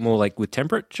 It's very more like with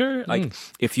temperature. Like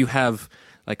if you have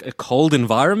like a cold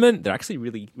environment, they're actually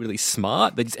really, really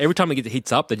smart. They just every time it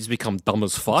heats up, they just become dumb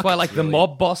as fuck. That's why like the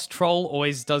mob boss troll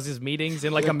always does his meetings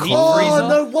in like a meat Oh, freezer.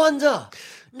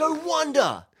 no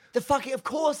wonder. Of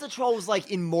course the trolls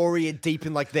like in Moria deep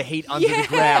in like the heat under the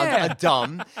ground are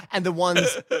dumb, and the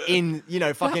ones in,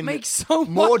 fucking makes so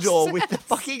much Mordor sense. with the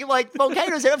fucking like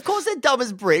volcanoes there. Of course they're dumb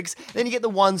as bricks. Then you get the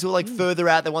ones who are like further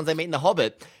out, the ones they meet in The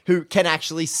Hobbit, who can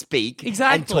actually speak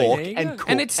Exactly. and talk There you and go. cook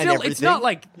And it's and still, everything. it's not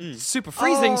like super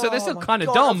freezing, so they're still my kind of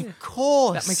God, dumb. Of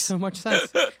course. That makes so much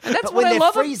sense. And that's But what when I they're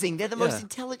love. freezing, they're the most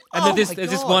intelligent. And oh there's my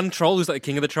this God. one troll who's like the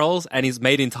king of the trolls, and he's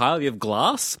made entirely of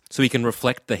glass, so he can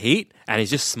reflect the heat, and he's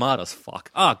just smart as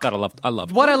fuck. Oh God, I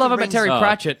love. What I love about Rings- Terry Oh,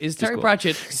 Pratchett is Terry cool.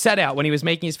 Pratchett set out when he was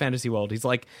making his fantasy world. He's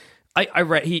like, I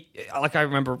read I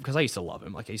remember because I used to love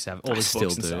him. Like I used to have all his still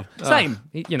books and do. stuff. Same,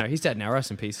 he's dead now.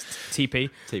 Rest in peace, TP.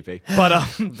 TP. But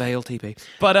Veil TP.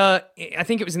 But I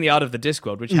think it was in the Art of the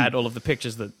Discworld, which had all of the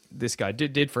pictures that this guy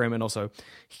did for him, and also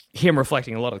him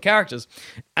reflecting a lot of the characters.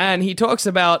 And he talks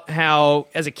about how,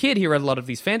 as a kid, he read a lot of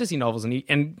these fantasy novels, and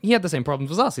he had the same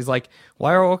problems as us. He's like,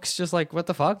 why are orcs just like, what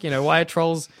the fuck? Why are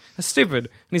trolls stupid? And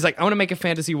he's like, I want to make a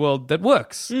fantasy world that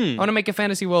works. I want to make a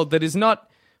fantasy world that is not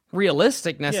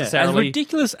realistic As necessarily.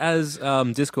 ridiculous as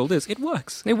Discworld is, it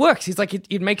works. It works. He's like,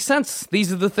 it makes sense.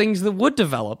 These are the things that would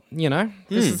develop,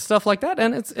 This is stuff like that,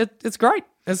 and it's great.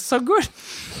 It's so good.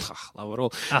 Love it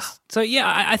all. So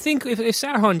yeah, I think if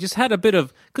Sauron just had a bit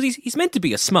of, because he's meant to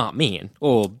be a smart man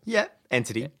or Yeah,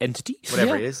 entity. entity,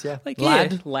 Whatever it is, yeah. like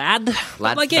Lad. lad,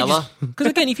 Fella. Because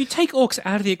again, if you take orcs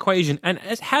out of the equation and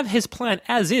have his plan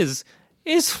as is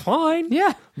fine.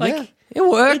 Yeah. Like. It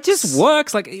works. It just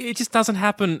works. Like it just doesn't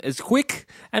happen as quick.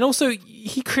 And also,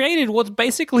 he created what's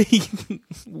basically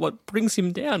what brings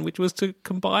him down, which was to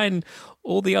combine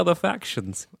all the other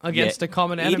factions Against Yeah. a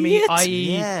common enemy, Idiot.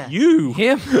 i.e. Yeah. You.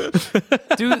 him.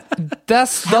 Dude,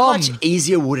 that's How dumb. much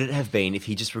easier would it have been if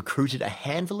he just recruited a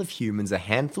handful of humans, a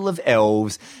handful of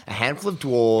elves, a handful of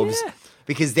dwarves? Yeah.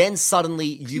 Because then suddenly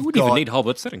you've You wouldn't got... even need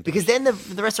hobbits. I don't Because then the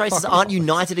rest of the races aren't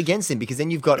united against him. Because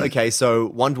then you've got, okay, so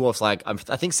one dwarf's like, I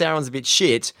think Sauron's a bit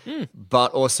shit,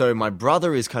 but also my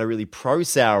brother is kind of really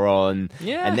pro-Sauron.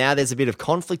 Yeah. And now there's a bit of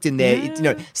conflict in there.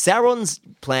 Sauron's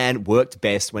plan worked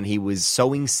best when he was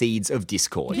sowing seeds of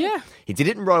discord. Yeah. He did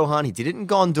it in Rohan. He did it in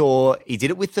Gondor. He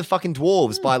did it with the fucking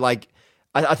dwarves by like...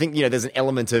 I think, there's an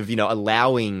element of,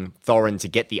 allowing Thorin to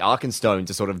get the Arkenstone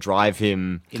to sort of drive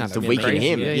him, Kind to of weaken crazy,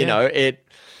 him. yeah,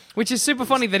 Which is super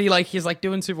funny that he's like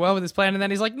doing super well with his plan, and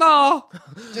then he's like, no,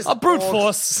 a brute orcs.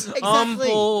 force. Exactly.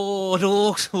 bored.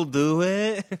 Orcs will do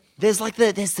it. There's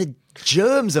the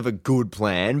germs of a good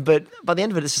plan, but by the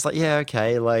end of it, it's just like, yeah,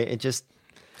 okay, like it just,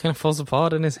 Kind of falls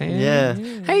apart in his hand. yeah.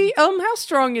 Hey, how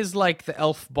strong is like the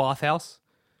elf bathhouse?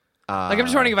 Like I'm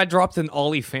just wondering if I dropped an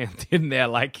Oliphant in there,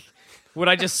 like. Would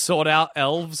I just sort out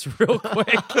elves real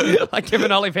quick? Like if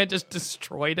an Oliphant just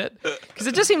destroyed it? Because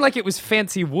it just seemed like it was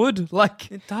fancy wood.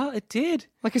 Like It did.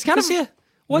 Like it's kind of yeah.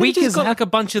 What if weak you as just got hell. like a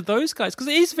bunch of those guys? Because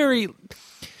it is very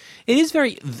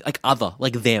like other,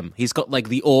 like them. He's got like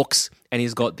the orcs, and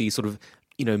he's got the sort of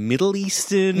Middle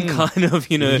Eastern kind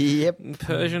of Yep.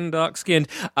 Persian dark skinned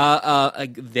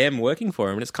them working for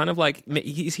him, and it's kind of like,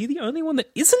 is he the only one that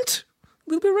isn't a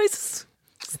little bit racist?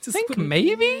 I think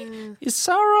maybe is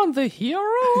Sauron the hero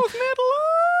of Middle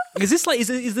Earth? Is this like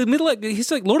is the Middle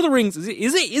Earth? Like Lord of the Rings?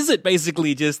 Is it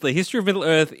basically just the history of Middle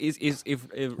Earth? Is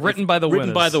Written by the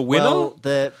written by winners. the winner? Well,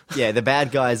 the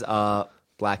bad guys are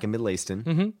black and Middle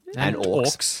Eastern and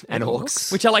orcs. And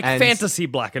orcs. Which are like And fantasy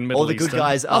black and Middle All the good Eastern.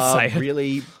 guys I'll are say it.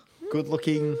 really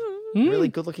good-looking, really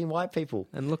good-looking white people.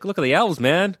 And look at the elves,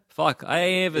 man. Fuck, I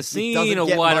ain't ever seen doesn't a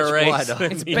get whiter much race. whiter.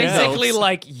 than It's the basically elves.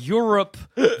 like Europe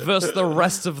versus the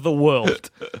rest of the world.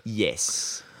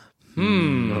 Yes. So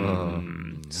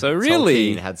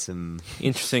really Tolkien had some...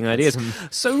 interesting ideas.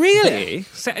 So really,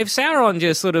 if Sauron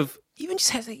just sort of even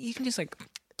just like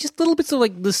just little bits of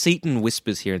like the Seton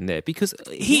whispers here and there, because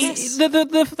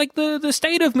the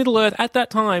state of Middle Earth at that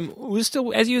time was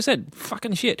still, as you said,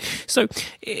 fucking shit. So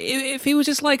if he was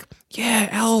just like, yeah,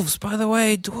 elves, by the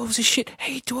way, dwarves are shit.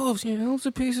 Hey, dwarves, elves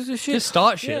are pieces of shit. Just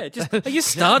start shit. Yeah, just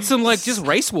start some like just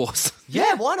race wars.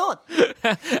 Yeah, why not?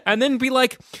 And then be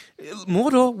like,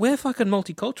 Mordor, we're fucking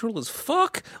multicultural as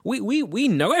fuck. We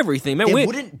know everything, man. There We're-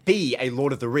 wouldn't be a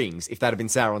Lord of the Rings if that had been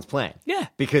Sauron's plan. Yeah.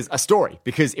 Because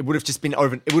it would have just been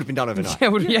it would have been done overnight.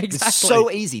 Yeah, exactly. It's so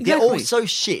easy. They're all Exactly. so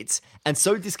shit and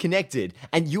so disconnected.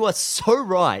 And you are so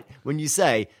right when you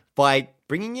say by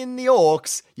bringing in the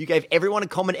orcs, you gave everyone a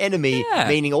common enemy, Yeah.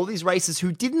 meaning all these races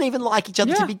who didn't even like each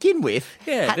other Yeah. to begin with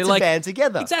had they're to band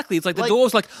together. Exactly. It's like the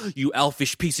dwarves like, you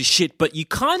elfish piece of shit, but you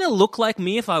kind of look like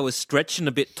me if I was stretched and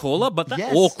a bit taller, but that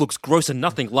Yes. orc looks gross and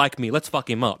nothing like me. Let's fuck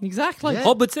him up. Exactly. Yeah.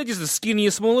 Hobbits, they're just a skinnier,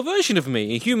 smaller version of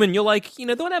me. A human, you're like,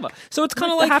 whatever. So it's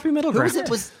kind of The like... happy middle Who ground.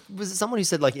 was it? Was it someone who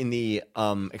said like in the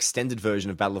extended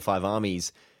version of Battle of Five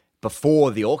Armies,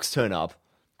 before the orcs turn up,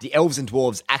 the elves and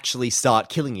dwarves actually start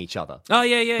killing each other. Oh,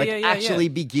 yeah. Actually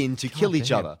begin to kill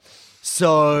each other.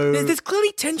 So There's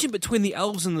clearly tension between the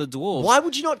elves and the dwarves. why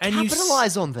would you not And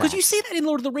capitalize on that? Because you see that in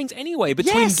Lord of the Rings anyway,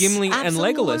 between Yes, Gimli and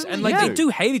Legolas. And absolutely. they do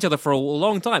hate each other for a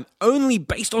long time, only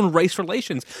based on race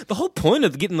relations. The whole point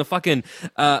of getting the fucking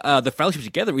the fellowship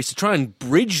together is to try and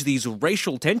bridge these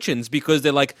racial tensions, because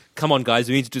they're like, come on guys,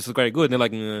 we need to do something great good. And they're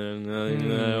like,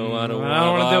 no, I don't I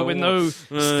don't want to do it with no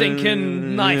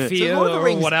stinking knife So here Lord of the or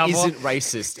Rings whatever. isn't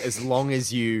racist as long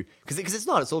as you... Because it's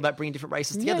not. It's all about bringing different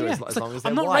races together yeah. as long as they're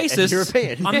I'm not white and racist.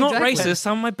 European. I'm not exactly. racist.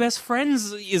 Some of my best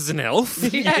friends is an elf.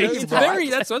 Yeah, it's right. very.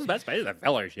 That's basically the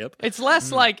fellowship. It's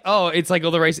less like, it's like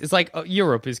all the race. It's like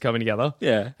Europe is coming together.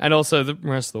 Yeah. And also the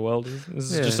rest of the world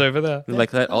is just over there.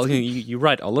 Like that. You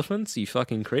ride elephants, you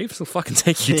fucking creeps. They'll fucking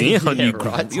take you down. Yeah, you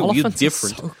right. you're Elephants are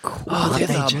different. so cool. Oh, they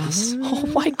just... Oh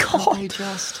my god. They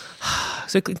just...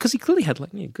 So because he clearly had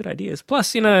good ideas.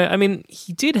 Plus, I mean,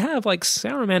 he did have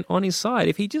Saruman on his side.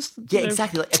 If he just Yeah,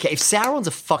 exactly. Like, okay, if Sauron's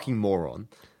a fucking moron,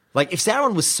 like if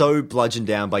Sauron was so bludgeoned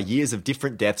down by years of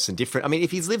different deaths and different, I mean,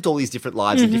 if he's lived all these different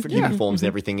lives and different human forms and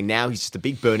everything, and now he's just a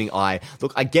big burning eye.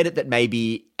 Look, I get it that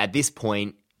maybe at this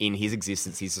point in his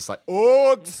existence, he's just like,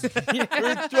 orcs,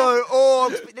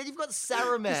 orcs. But then you've got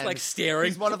Saruman, Just, staring.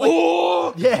 He's one of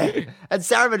yeah, and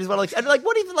Saruman is one of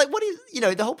what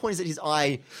is the whole point is that his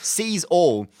eye sees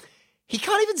all. He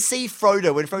can't even see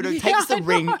Frodo when Frodo takes the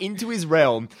ring into his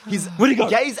realm. His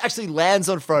gaze actually lands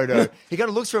on Frodo. He kind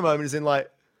of looks for a moment and is in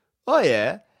like, oh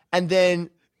yeah. And then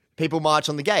people march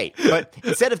on the gate. But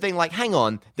instead of being like, hang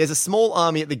on, there's a small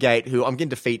army at the gate who I'm going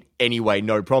to defeat anyway,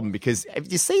 no problem. Because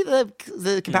if you see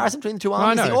the comparison between the two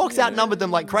armies, the orcs outnumbered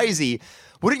them like crazy.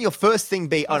 Wouldn't your first thing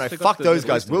be, oh no, fuck those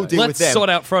guys, we'll deal with them. Let's sort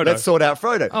out Frodo. Let's sort out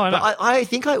Frodo. Oh, I know. But I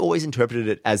think I always interpreted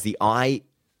it as the eye.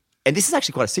 And this is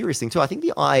actually quite a serious thing too. I think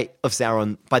the eye of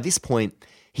Sauron, by this point,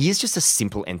 he is just a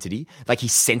simple entity. Like he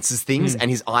senses things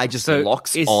and his eye just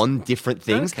locks on different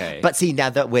things. Okay. But see, now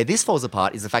that where this falls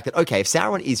apart is the fact that, okay, if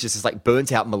Sauron is just this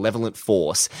burnt out malevolent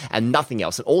force and nothing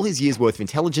else, and all his years worth of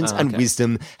intelligence and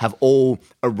wisdom have all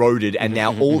eroded, and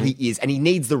now all he is, and he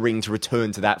needs the ring to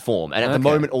return to that form. And at the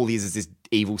moment, all he is this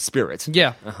evil spirit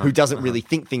who doesn't really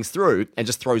think things through and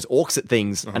just throws orcs at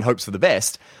things and hopes for the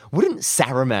best. Wouldn't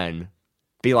Saruman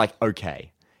be like,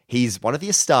 okay, he's one of the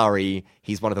Astari,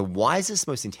 he's one of the wisest,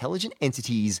 most intelligent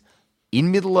entities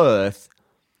in Middle-earth.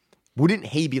 Wouldn't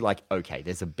he be like, okay,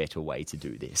 there's a better way to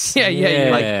do this?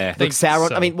 Yeah. Like Sauron,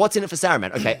 so. I mean, what's in it for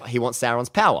Saruman? Okay, he wants Sauron's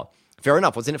power. Fair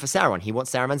enough. What's in it for Sauron? He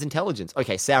wants Saruman's intelligence.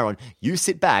 Okay, Sauron, you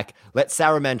sit back, let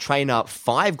Saruman train up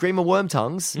 5 Grima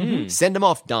Wormtongues, send them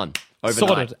off, done.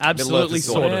 Overnight. Sorted. Absolutely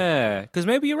sorted. Yeah, because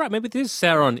maybe you're right. Maybe this is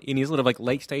Sauron in his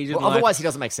late stages. Well, otherwise, he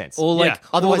doesn't make sense. Or all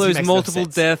Otherwise, he those makes no multiple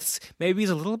sense. deaths. Maybe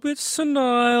he's a little bit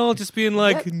senile, just being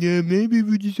like, yeah, maybe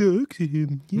we just talk to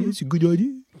him. Yeah, it's a good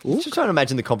idea. Just trying to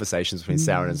imagine the conversations between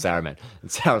Sauron and Saruman.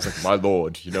 And Sauron's like, my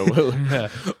lord,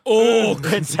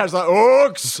 Orc. And Sauron's like,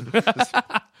 orcs!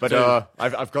 But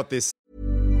I've got this.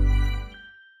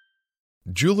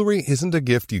 Jewelry isn't a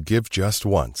gift you give just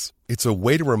once. It's a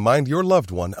way to remind your loved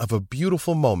one of a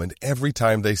beautiful moment every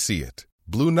time they see it.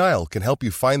 Blue Nile can help you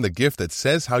find the gift that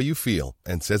says how you feel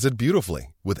and says it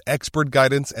beautifully, with expert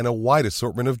guidance and a wide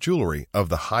assortment of jewelry of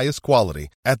the highest quality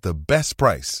at the best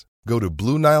price. Go to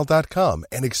BlueNile.com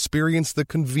and experience the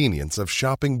convenience of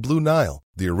shopping Blue Nile,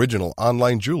 the original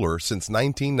online jeweler since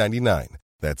 1999.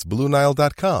 That's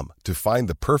BlueNile.com to find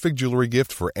the perfect jewelry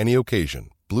gift for any occasion.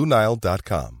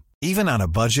 BlueNile.com. Even on a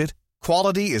budget,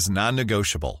 quality is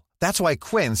non-negotiable. That's why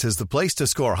Quince is the place to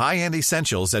score high-end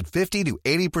essentials at 50 to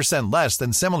 80% less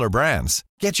than similar brands.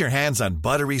 Get your hands on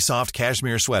buttery soft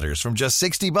cashmere sweaters from just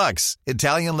 $60,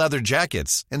 Italian leather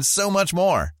jackets, and so much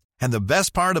more. And the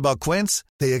best part about Quince,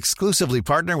 they exclusively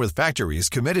partner with factories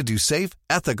committed to safe,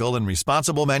 ethical, and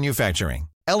responsible manufacturing.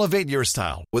 Elevate your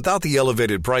style without the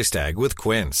elevated price tag with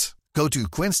Quince. Go to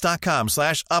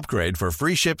quince.com/upgrade for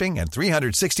free shipping and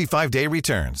 365-day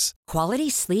returns. Quality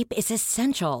sleep is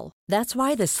essential. That's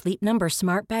why the Sleep Number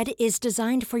Smart Bed is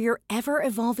designed for your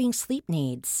ever-evolving sleep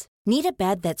needs. Need a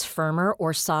bed that's firmer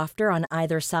or softer on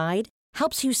either side?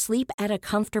 Helps you sleep at a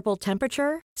comfortable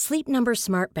temperature? Sleep Number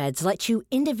Smart Beds let you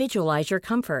individualize your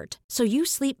comfort, so you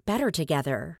sleep better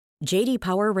together. J.D.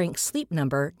 Power ranks Sleep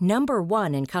Number number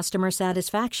 1 in customer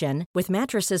satisfaction with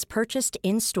mattresses purchased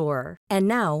in-store. And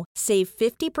now, save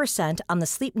 50% on the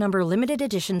Sleep Number Limited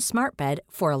Edition Smart Bed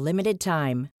for a limited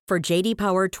time. For J.D.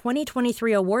 Power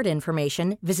 2023 award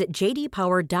information, visit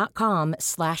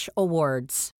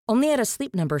jdpower.com/awards. Only at a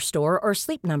Sleep Number store or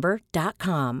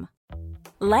sleepnumber.com.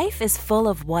 Life is full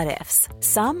of what-ifs.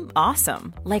 Some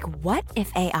awesome, like what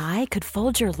if AI could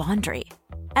fold your laundry?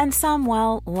 And some,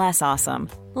 well, less awesome.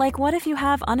 Like what if you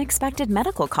have unexpected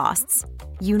medical costs?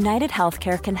 United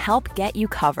Healthcare can help get you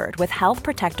covered with Health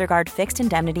Protector Guard fixed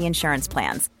indemnity insurance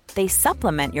plans. They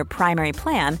supplement your primary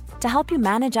plan to help you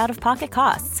manage out-of-pocket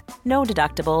costs. No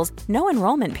deductibles, no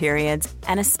enrollment periods,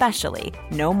 and especially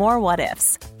no more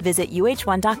what-ifs. Visit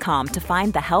uh1.com to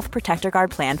find the Health Protector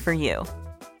Guard plan for you.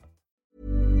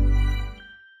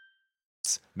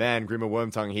 Man, Grimmer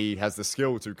Wormtongue, he has the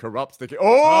skill to corrupt the...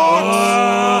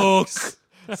 Orcs!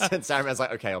 And Saruman's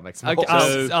like, okay, I'll make some Okay,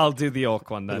 orcs. I'll do the orc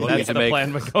one then. You want me That's to the make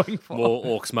plan we're going for. More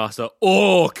orcs, master.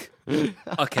 Orc!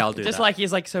 Okay, I'll do Just that. like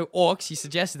he's like, so orcs, you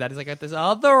suggested that. He's like, there's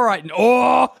other right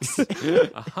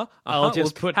orcs. I'll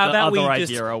just put How the about other we idea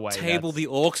just away. table That's-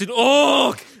 the orcs in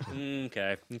orc?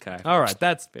 Okay. All right,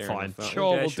 that's Fair fine. enough.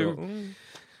 Sure, Okay, we'll sure. do.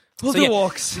 We'll So, do yeah,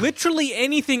 orcs. Literally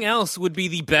anything else would be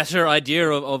the better idea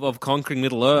of conquering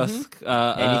Middle Earth. Anything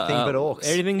but orcs.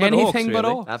 Anything but Anything orcs, but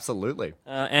really. orcs. Absolutely.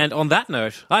 And on that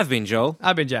note, I've been Joel.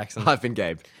 I've been Jackson. I've been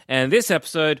Gabe. And this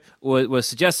episode was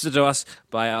suggested to us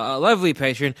by our lovely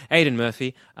patron, Aidan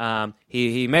Murphy.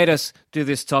 He made us do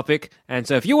this topic. And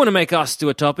so if you want to make us do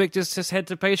a topic, just head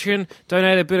to Patreon,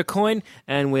 donate a bit of coin,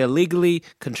 and we're legally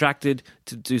contracted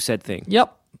to do said thing.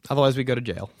 Yep. Otherwise, we go to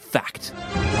jail. Fact.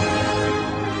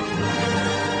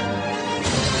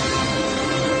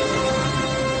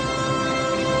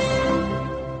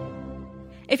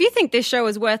 If you think this show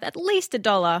is worth at least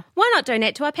 $1, why not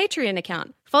donate to our Patreon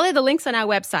account? Follow the links on our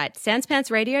website,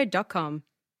 sanspantsradio.com.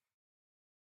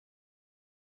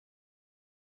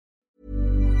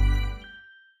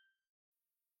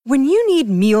 When you need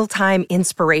mealtime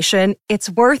inspiration,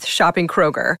 it's worth shopping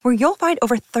Kroger, where you'll find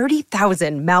over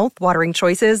 30,000 mouth-watering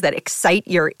choices that excite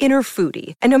your inner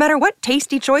foodie. And no matter what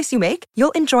tasty choice you make,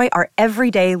 you'll enjoy our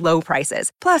everyday low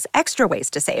prices, plus extra ways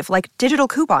to save, like digital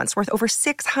coupons worth over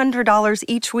 $600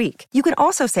 each week. You can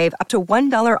also save up to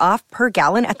 $1 off per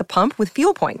gallon at the pump with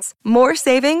fuel points. More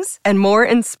savings and more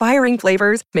inspiring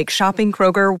flavors make shopping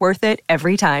Kroger worth it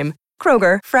every time.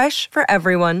 Kroger, fresh for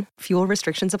everyone. Fuel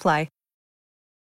restrictions apply.